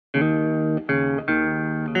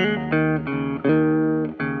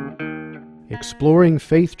exploring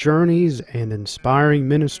faith journeys and inspiring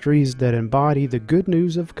ministries that embody the good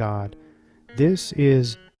news of God. This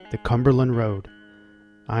is the Cumberland Road.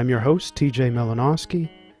 I'm your host, TJ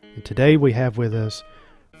Melanowski, and today we have with us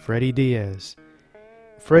Freddie Diaz.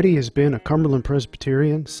 Freddie has been a Cumberland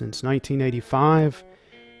Presbyterian since 1985.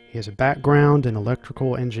 He has a background in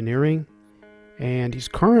electrical engineering, and he's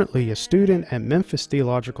currently a student at Memphis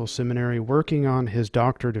Theological Seminary working on his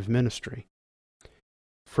doctorate of ministry.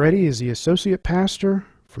 Freddie is the associate pastor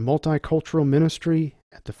for multicultural ministry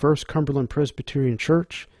at the First Cumberland Presbyterian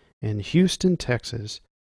Church in Houston, Texas.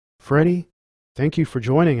 Freddie, thank you for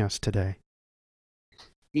joining us today.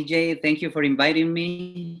 DJ, thank you for inviting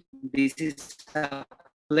me. This is a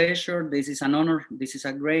pleasure. This is an honor. This is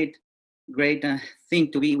a great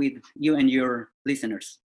thing to be with you and your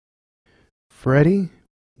listeners. Freddie,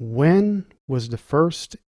 when was the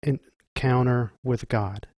first encounter with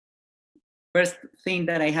God? First thing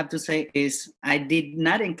that I have to say is I did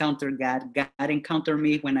not encounter God. God encountered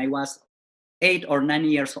me when I was 8 or 9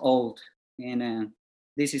 years old. And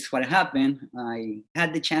this is what happened. I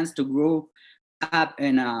had the chance to grow up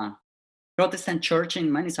in a Protestant church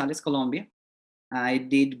in Manizales, Colombia. I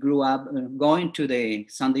did grow up going to the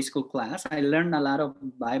Sunday school class. I learned a lot of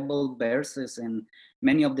Bible verses and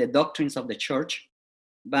many of the doctrines of the church.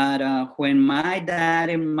 But when my dad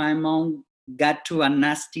and my mom got to a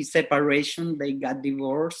nasty separation, they got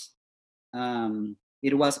divorced.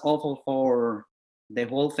 It was awful for the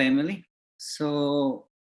whole family. So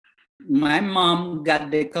my mom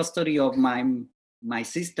got the custody of my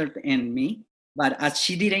sister and me. But as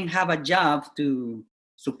she didn't have a job to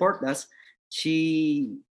support us,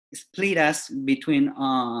 she split us between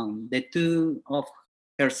the two of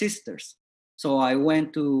her sisters. So I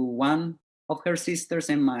went to one of her sisters,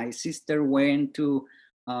 and my sister went to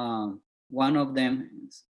one of them.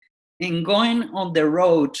 And going on the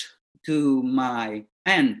road to my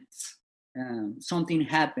aunt's, something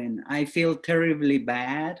happened. I feel terribly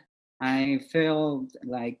bad. I felt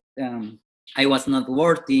like I was not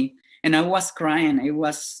worthy, and I was crying. It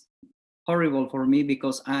was horrible for me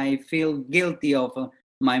because I feel guilty of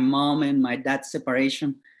my mom and my dad's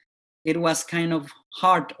separation. It was kind of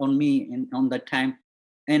hard on me on that time.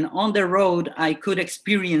 And on the road, I could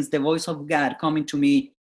experience the voice of God coming to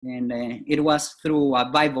me, and it was through a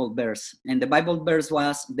Bible verse. And the Bible verse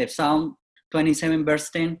was the Psalm 27, verse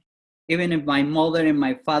 10. Even if my mother and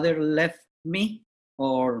my father left me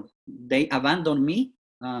or they abandoned me,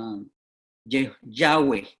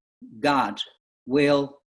 Yahweh, God,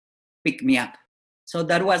 will pick me up. So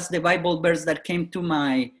that was the Bible verse that came to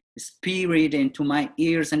my spirit and to my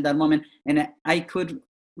ears in that moment. And I could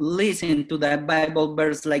listen to that Bible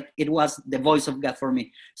verse like it was the voice of God for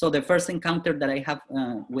me. So the first encounter that I have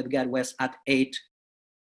with God was at 8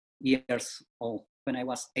 years old, when I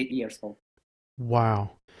was 8 years old.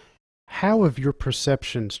 Wow. How have your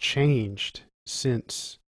perceptions changed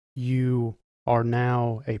since you are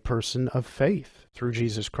now a person of faith through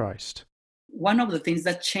Jesus Christ? One of the things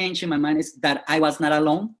that changed in my mind is that I was not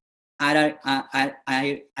alone. I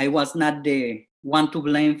was not the one to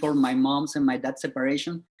blame for my mom's and my dad's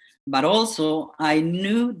separation, but also I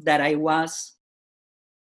knew that I was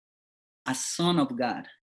a son of God.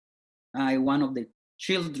 One of the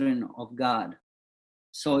children of God.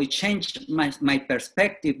 So it changed my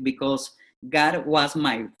perspective because God was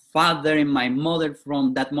my father and my mother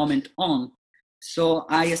from that moment on. So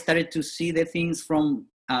I started to see the things from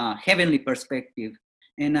a heavenly perspective.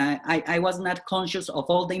 And I was not conscious of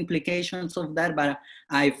all the implications of that, but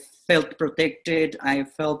I felt protected. I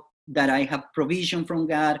felt that I have provision from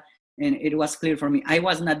God. And it was clear for me. I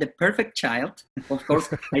was not the perfect child. Of course,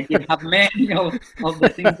 I did have many of the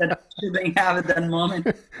things that I shouldn't have at that moment.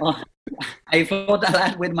 I fought a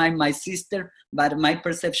lot with my sister, but my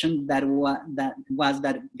perception that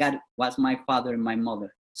God was my father and my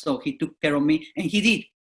mother. So he took care of me, and he did.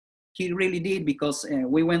 He really did, because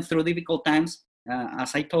we went through difficult times.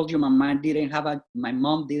 As I told you, my mom didn't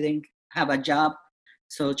have a job,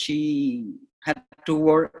 so she had to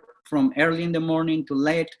work from early in the morning to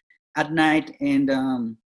late at night, and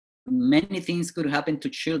many things could happen to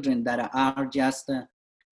children that are just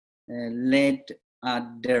led at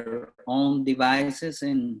their own devices.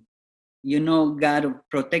 And God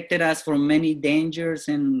protected us from many dangers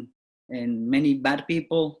and many bad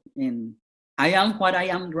people. And I am what I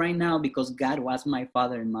am right now because God was my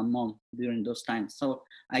father and my mom during those times. So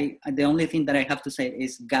the only thing that I have to say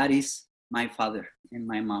is God is my father and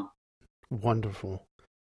my mom. Wonderful.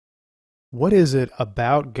 What is it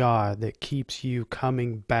about God that keeps you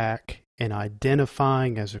coming back and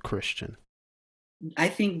identifying as a Christian? I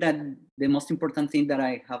think that the most important thing that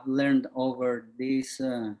I have learned over these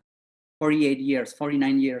 48 years,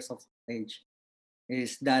 49 years of age,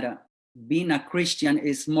 is that being a Christian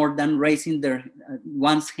is more than raising their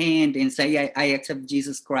one's hand and say, I accept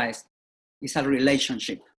Jesus Christ. It's a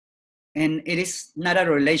relationship. And it is not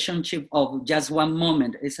a relationship of just one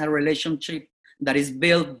moment. It's a relationship that is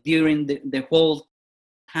built during the whole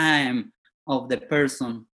time of the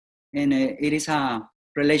person. And it is a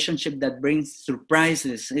relationship that brings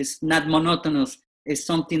surprises. It's not monotonous. It's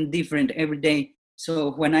something different every day.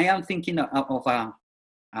 So when I am thinking of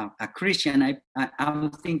a Christian,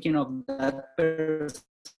 I'm thinking of that person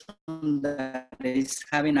that is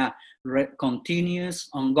having a continuous,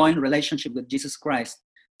 ongoing relationship with Jesus Christ.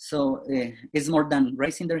 So it's more than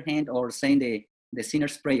raising their hand or saying the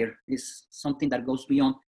sinner's prayer. It's something that goes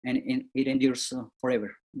beyond, and it endures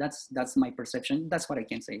forever. That's my perception. That's what I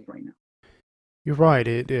can say right now. You're right.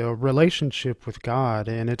 A relationship with God,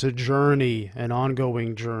 and it's a journey, an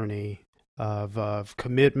ongoing journey of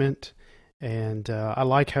commitment. And I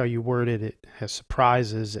like how you worded it, has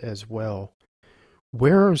surprises as well.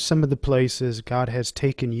 Where are some of the places God has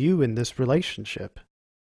taken you in this relationship?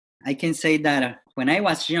 I can say that when I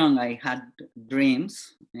was young, I had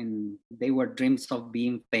dreams, and they were dreams of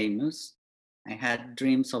being famous. I had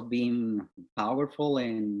dreams of being powerful,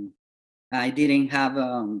 and I didn't have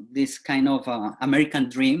this kind of American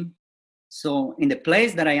dream. So in the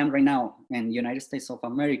place that I am right now, in the United States of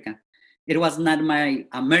America, it was not my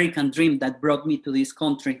American dream that brought me to this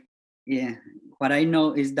country. Yeah. What I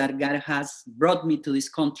know is that God has brought me to this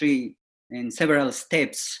country in several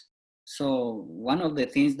steps. So one of the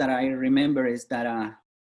things that I remember is that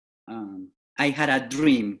I had a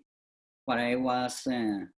dream when I was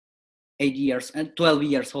 12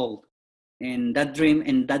 years old. And that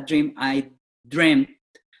dream, I dreamt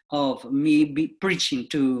of me preaching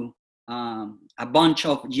to a bunch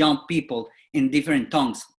of young people in different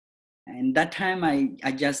tongues. And that time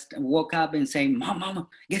I just woke up and say, Mom,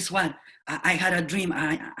 guess what? I had a dream.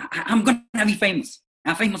 I'm going to be famous,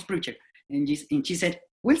 a famous preacher. And she said,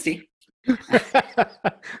 we'll see.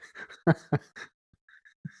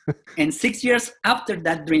 And 6 years after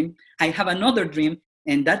that dream, I have another dream.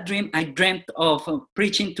 And that dream, I dreamt of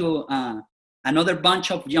preaching to another bunch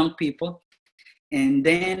of young people. And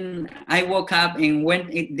then I woke up and went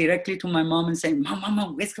directly to my mom and said,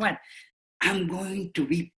 Mom, guess what? I'm going to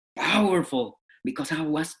be powerful because I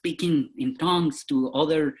was speaking in tongues to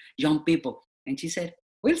other young people. And she said,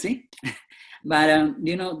 we'll see. But,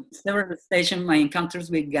 several stations, my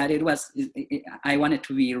encounters with God, I wanted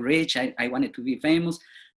to be rich. I wanted to be famous.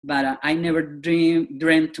 But I never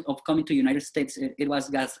dreamt of coming to the United States. It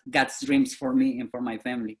was God's dreams for me and for my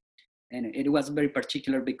family. And it was very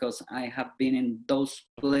particular because I have been in those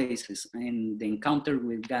places and the encounter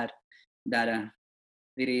with God that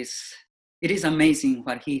it is amazing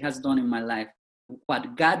what He has done in my life.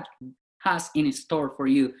 What God has in store for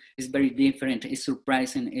you is very different. It's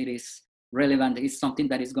surprising. It is relevant. It's something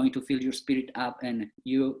that is going to fill your spirit up, and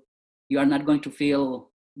you are not going to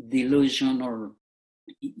feel delusion, or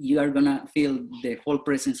you are going to feel the whole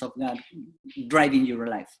presence of God driving your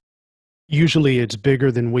life. Usually it's bigger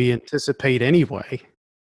than we anticipate anyway,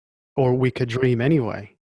 or we could dream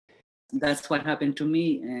anyway. That's what happened to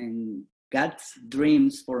me, and God's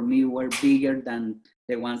dreams for me were bigger than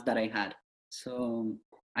the ones that I had. So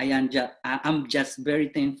I'm just very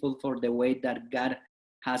thankful for the way that God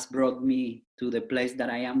has brought me to the place that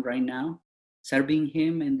I am right now, serving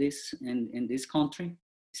Him in this country.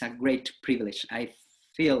 It's a great privilege. I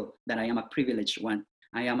feel that I am a privileged one.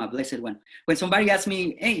 I am a blessed one. When somebody asks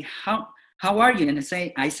me, hey, how are you? And I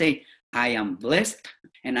say, I am blessed,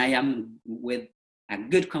 and I am with a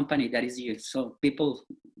good company, that is you. So people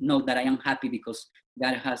know that I am happy because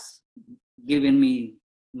God has given me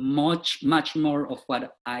much, much more of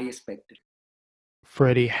what I expected.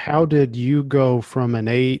 Freddie, how did you go from an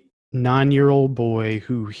 9-year-old boy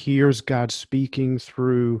who hears God speaking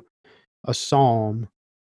through a psalm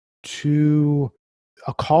to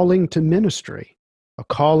a calling to ministry, a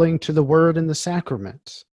calling to the word and the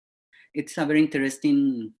sacraments? It's a very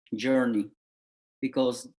interesting journey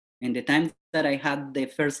because in the time that I had the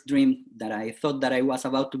first dream that I thought that I was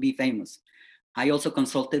about to be famous, I also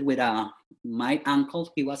consulted with my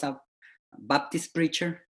uncle. He was a Baptist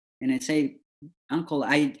preacher. And I say, Uncle,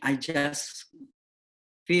 I just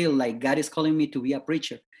feel like God is calling me to be a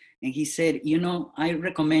preacher. And he said, I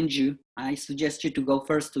recommend you, I suggest you to go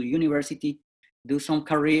first to university, do some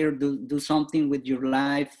career, do something with your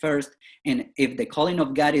life first. And if the calling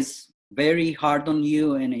of God is very hard on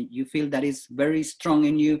you and you feel that is very strong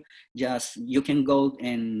in you, you can go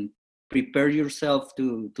and prepare yourself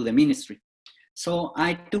to the ministry. So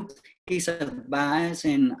I took his advice,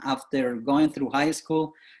 and after going through high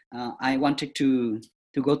school, I wanted to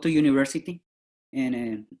go to university,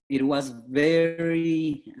 and it was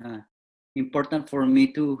very important for me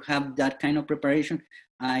to have that kind of preparation.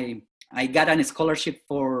 I got a scholarship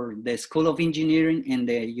for the School of Engineering and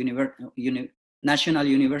the National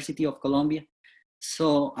University of Colombia.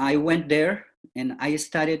 So I went there and I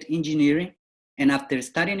studied engineering. And after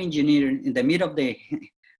studying engineering, in the middle of the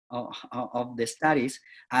of the studies,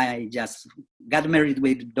 I just got married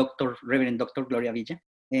with Reverend Dr. Gloria Villa.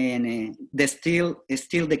 And still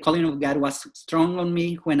the calling of God was strong on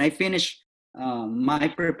me. When I finished my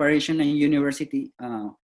preparation in university,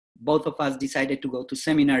 both of us decided to go to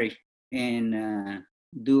seminary and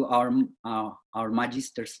do our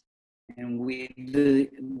magisters, and we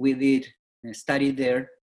did study there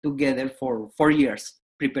together for 4 years,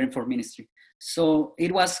 preparing for ministry. So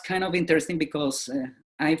it was kind of interesting because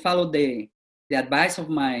I followed the advice of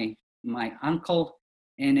my uncle,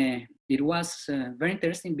 and it was very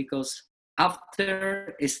interesting because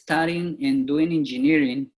after studying and doing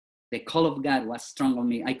engineering, the call of God was strong on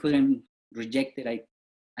me. I couldn't reject it.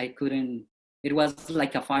 I couldn't. It was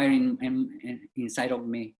like a fire inside of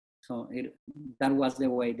me. So that was the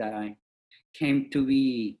way that I came to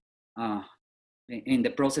be in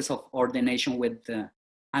the process of ordination with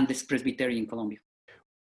Andes Presbytery in Colombia.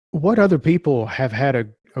 What other people have had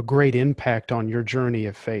a great impact on your journey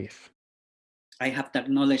of faith? I have to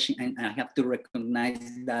acknowledge and I have to recognize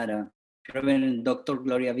that Reverend Dr.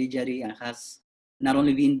 Gloria Villaria has not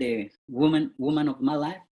only been the woman of my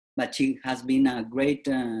life, but she has been a great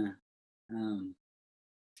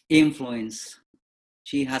influence.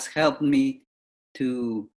 She has helped me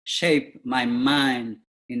to shape my mind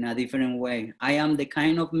in a different way. I am the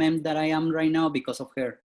kind of man that I am right now because of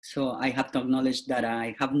her. So I have to acknowledge that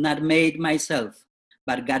I have not made myself,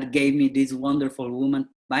 but God gave me this wonderful woman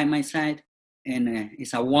by my side. And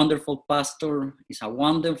is a wonderful pastor, is a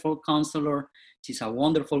wonderful counselor, she's a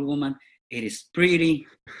wonderful woman. It is pretty.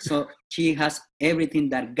 So she has everything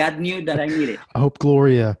that God knew that I needed. I hope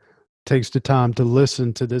Gloria takes the time to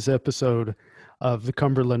listen to this episode of the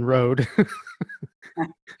Cumberland Road.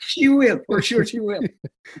 She will, for sure she will.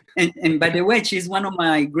 And by the way, she's one of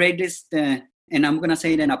my greatest, and I'm going to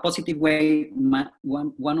say it in a positive way,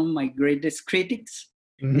 one of my greatest critics.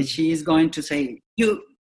 Mm-hmm. And she is going to say,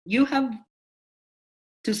 you have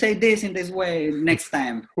to say this in this way next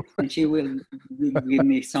time, and she will give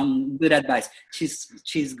me some good advice.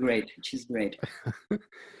 She's great. She's great.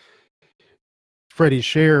 Freddie,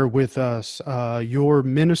 share with us your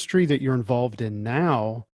ministry that you're involved in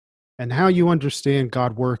now and how you understand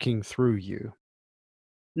God working through you.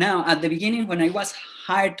 Now, at the beginning, when I was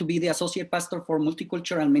hired to be the associate pastor for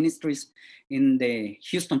multicultural ministries in the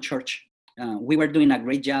Houston church, we were doing a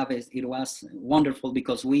great job. It was wonderful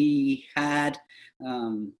because we had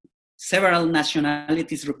several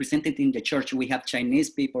nationalities represented in the church. We have Chinese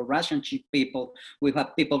people, Russian people, we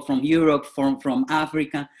have people from Europe, from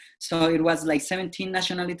Africa. So it was like 17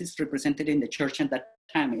 nationalities represented in the church at that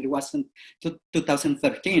time. It was in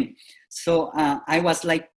 2013. So I was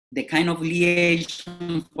like the kind of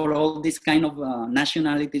liaison for all these kind of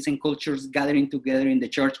nationalities and cultures gathering together in the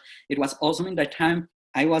church. It was awesome in that time.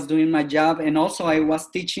 I was doing my job, and also I was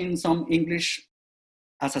teaching some English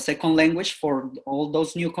as a second language for all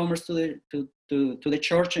those newcomers to the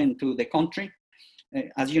church and to the country.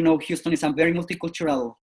 As you know, Houston is a very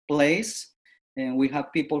multicultural place, and we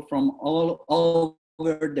have people from all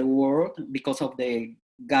over the world because of the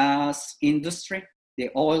gas industry, the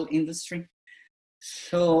oil industry.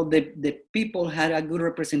 So the people had a good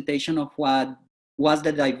representation of what was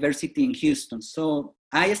the diversity in Houston. So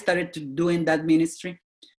I started doing that ministry,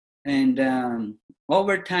 and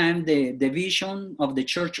over time the vision of the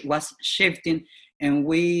church was shifting, and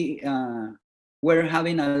we were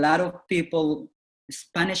having a lot of people,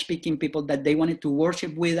 Spanish-speaking people, that they wanted to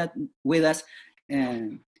worship with us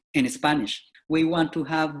in Spanish. We want to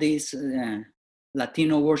have this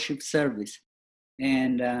Latino worship service,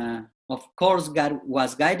 and of course, God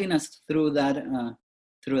was guiding us through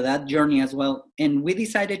that journey as well. And we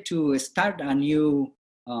decided to start a new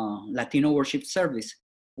Latino worship service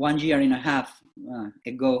 1.5 years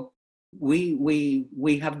ago.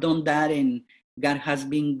 We have done that, and God has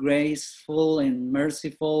been graceful and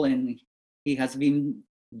merciful, and He has been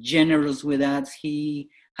generous with us. He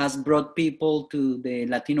has brought people to the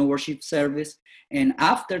Latino worship service. And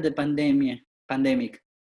after the pandemic,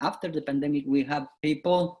 we have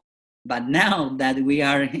people. But now that we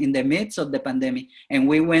are in the midst of the pandemic and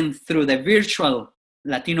we went through the virtual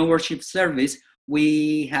Latino worship service,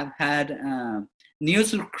 we have had new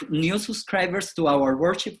subscribers to our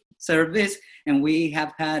worship service, and we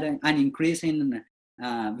have had an increase in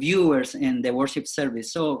viewers in the worship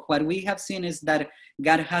service. So what we have seen is that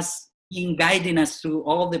God has been guiding us through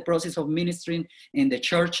all the process of ministering in the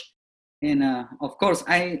church. And of course,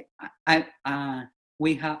 we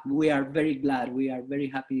are very glad, we are very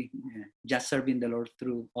happy just serving the Lord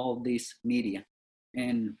through all this media,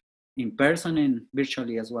 and in person and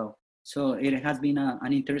virtually as well. So it has been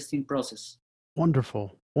an interesting process.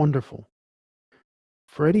 Wonderful, wonderful.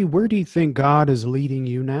 Freddie, where do you think God is leading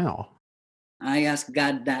you now? I asked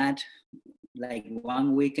God that like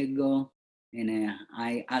 1 week ago, and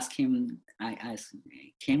I asked,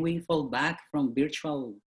 can we fall back from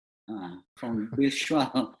virtual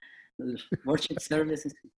worship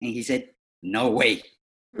services? And he said, no way.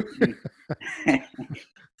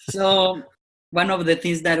 So one of the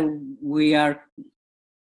things that we are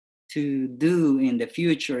to do in the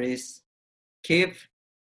future is keep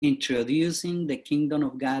introducing the kingdom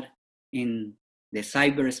of God in the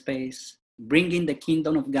cyberspace, bringing the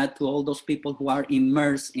kingdom of God to all those people who are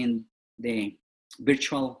immersed in the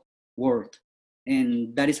virtual world.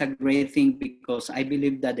 And that is a great thing, because I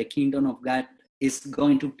believe that the kingdom of God is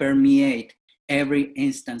going to permeate every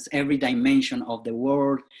instance, every dimension of the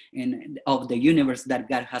world and of the universe that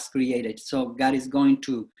God has created. So God is going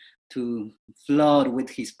to flood with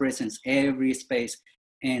his presence every space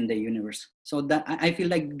in the universe. So that I feel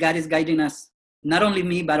like God is guiding us, not only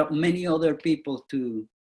me, but many other people to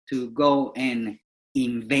go and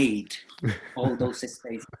invade all those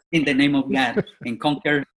spaces in the name of God and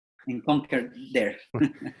conquer there.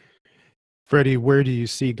 Freddie, where do you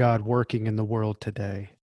see God working in the world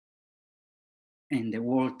today? In the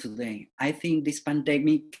world today, I think this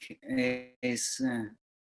pandemic is,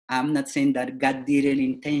 I'm not saying that God did it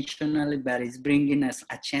intentionally, but it's bringing us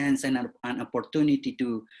a chance and an opportunity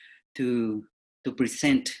to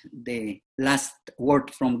present the last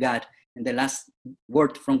word from God. And the last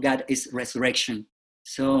word from God is resurrection.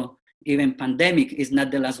 So even pandemic is not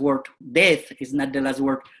the last word. Death is not the last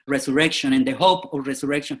word. Resurrection and the hope of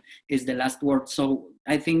resurrection is the last word. So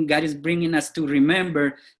I think God is bringing us to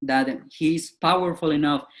remember that he's powerful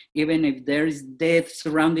enough, even if there is death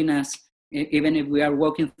surrounding us, even if we are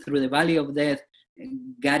walking through the valley of death,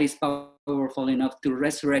 God is powerful enough to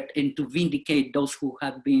resurrect and to vindicate those who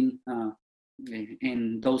have been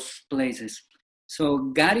in those places. So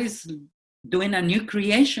God is doing a new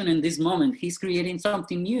creation in this moment. He's creating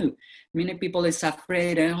something new. Many people is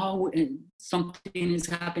afraid, something is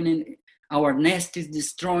happening, our nest is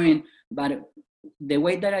destroying. But the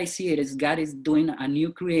way that I see it is God is doing a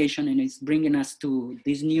new creation, and is bringing us to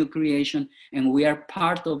this new creation, and we are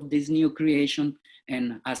part of this new creation.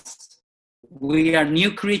 And as we are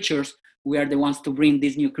new creatures, we are the ones to bring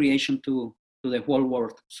this new creation to the whole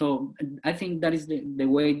world. So I think that is the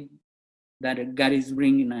way that God is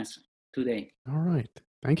bringing us today. All right.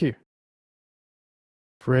 Thank you.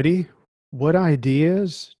 Freddie, what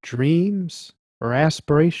ideas, dreams, or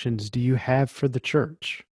aspirations do you have for the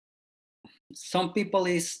church? Some people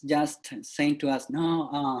is just saying to us,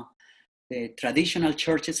 no, the traditional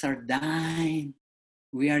churches are dying.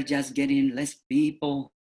 We are just getting less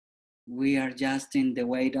people. We are just in the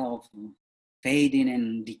way of fading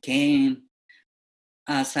and decaying.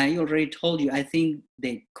 As I already told you, I think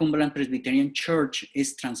the Cumberland Presbyterian Church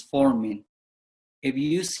is transforming. If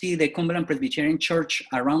you see the Cumberland Presbyterian Church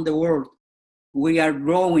around the world, we are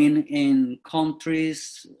growing in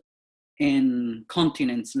countries and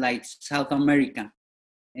continents like South America.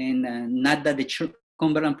 And not that the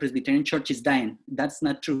Cumberland Presbyterian Church is dying. That's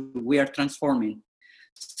not true. We are transforming.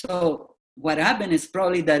 So what happened is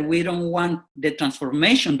probably that we don't want the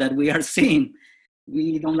transformation that we are seeing.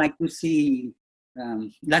 We don't like to see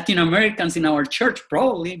Latin Americans in our church,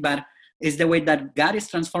 probably, but it's the way that God is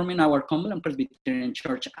transforming our Cumberland Presbyterian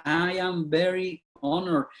Church. I am very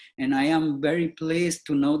honored and I am very pleased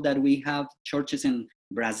to know that we have churches in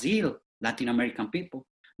Brazil, Latin American people,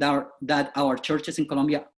 that our churches in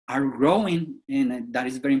Colombia are growing, and that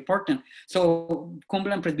is very important. So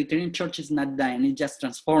Cumberland Presbyterian Church is not dying, it's just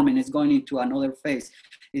transforming, it's going into another phase.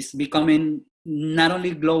 It's becoming not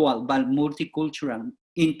only global, but multicultural,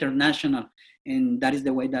 international. And that is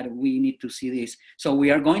the way that we need to see this. So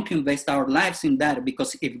we are going to invest our lives in that,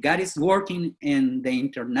 because if God is working in the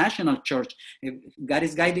international church, if God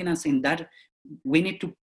is guiding us in that, we need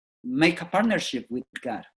to make a partnership with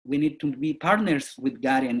God. We need to be partners with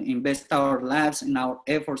God and invest our lives and our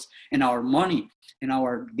efforts and our money and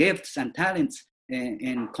our gifts and talents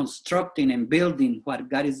in constructing and building what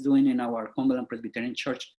God is doing in our Cumberland Presbyterian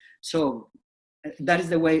Church. So that is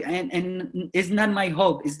the way, and it's not my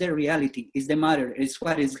hope, it's the reality, it's the matter, it's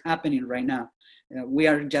what is happening right now. We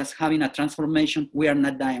are just having a transformation. We are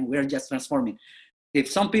not dying, we are just transforming. If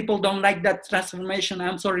some people don't like that transformation,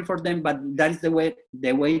 I'm sorry for them, but that is the way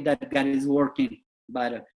that God is working.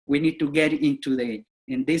 But we need to get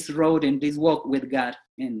in this road and this walk with God,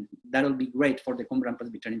 and that'll be great for the Cumberland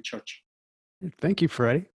Presbyterian Church. Thank you,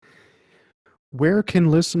 Freddie. Where can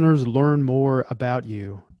listeners learn more about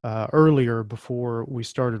you? Earlier, before we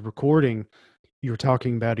started recording, you were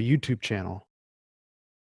talking about a YouTube channel.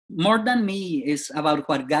 More than me is about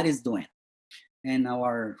what God is doing and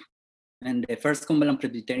the First Cumberland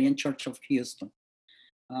Presbyterian Church of Houston.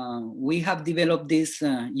 We have developed this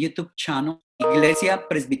YouTube channel, Iglesia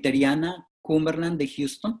Presbiteriana Cumberland de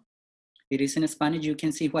Houston. It is in Spanish. You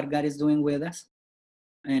can see what God is doing with us.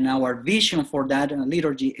 And our vision for that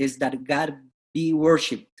liturgy is that God be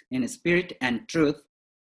worshipped in spirit and truth.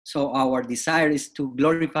 So our desire is to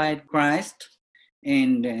glorify Christ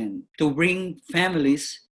and to bring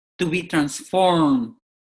families to be transformed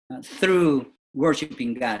through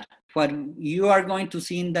worshiping God. What you are going to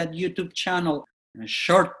see in that YouTube channel,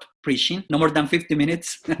 short preaching, no more than 50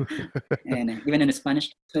 minutes, and even in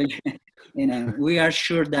Spanish. So, we are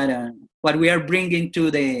sure that what we are bringing to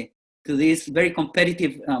this very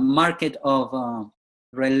competitive market of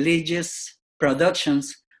religious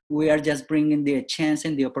productions, we are just bringing the chance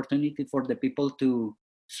and the opportunity for the people to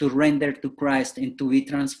surrender to Christ and to be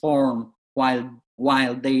transformed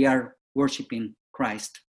while they are worshiping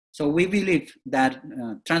Christ. So we believe that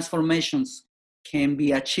transformations can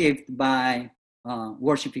be achieved by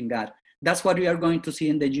worshiping God. That's what we are going to see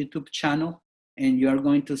in the YouTube channel. And you are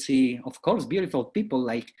going to see, of course, beautiful people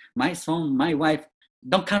like my son, my wife.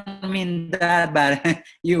 Don't count me in that, but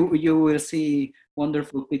you will see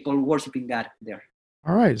wonderful people worshiping God there.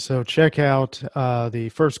 All right, so check out the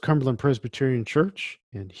First Cumberland Presbyterian Church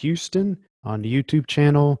in Houston on the YouTube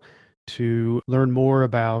channel to learn more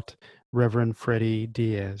about Reverend Freddie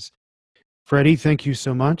Diaz. Freddie, thank you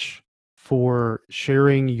so much for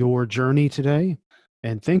sharing your journey today,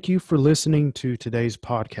 and thank you for listening to today's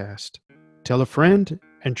podcast. Tell a friend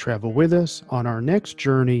and travel with us on our next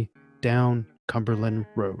journey down Cumberland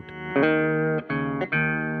Road.